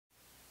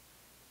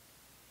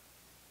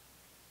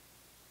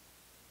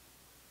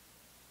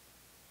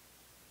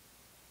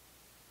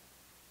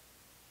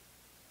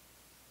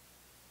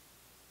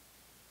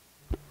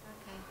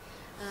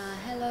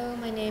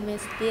name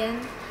is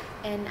Tien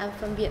and I'm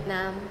from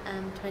Vietnam.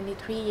 I'm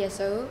 23 years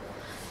old.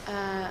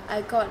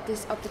 I got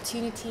this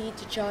opportunity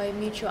to join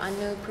Mutual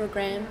Honor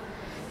program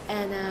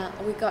and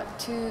we got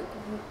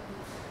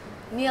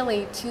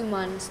nearly 2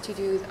 months to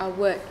do our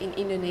work in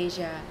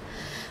Indonesia.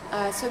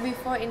 So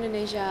before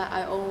Indonesia,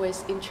 I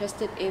always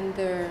interested in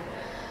the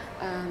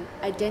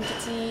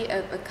identity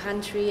of a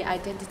country,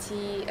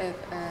 identity of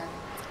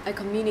a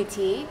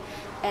community,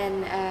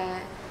 and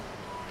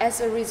as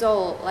a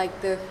result, like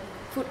the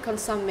food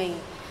consuming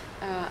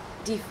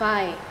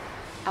define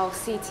our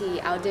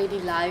city, our daily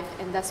life,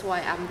 and that's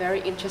why I'm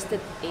very interested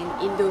in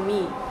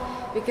Indomie,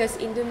 because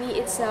Indomie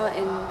itself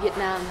in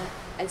Vietnam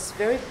is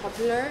very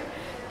popular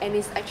and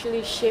it's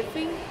actually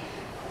shaping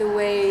the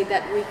way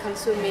that we're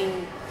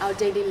consuming our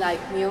daily life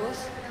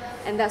meals,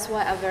 and that's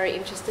why I'm very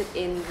interested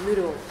in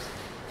noodles.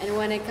 And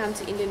when I come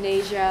to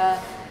Indonesia,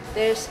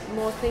 there's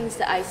more things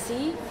that I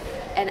see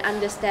and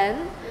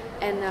understand,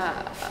 and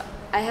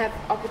I have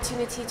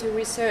opportunity to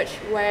research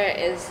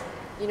where's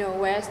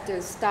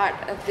the start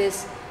of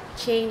this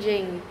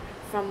changing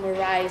from a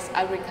rice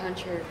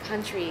agriculture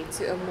country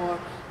to a more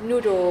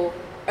noodle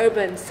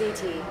urban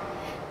city.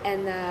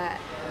 And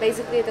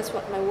basically that's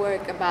what my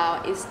work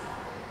about, is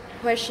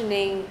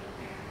questioning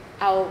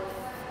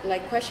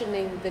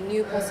questioning the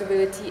new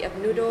possibility of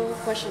noodle,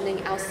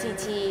 questioning our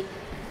city,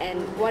 and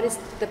what is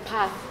the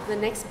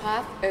next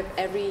path of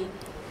every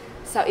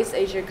Southeast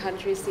Asia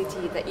country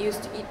city that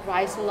used to eat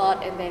rice a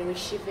lot, and then we're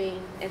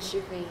shifting.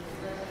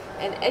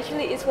 And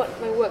actually it's what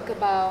my work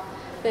about,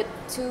 but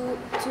two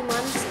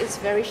months is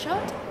very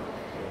short,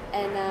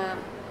 and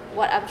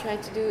what I'm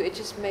trying to do is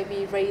just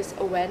maybe raise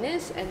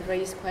awareness and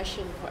raise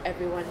question for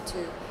everyone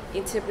to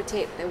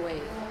interpret the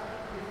way.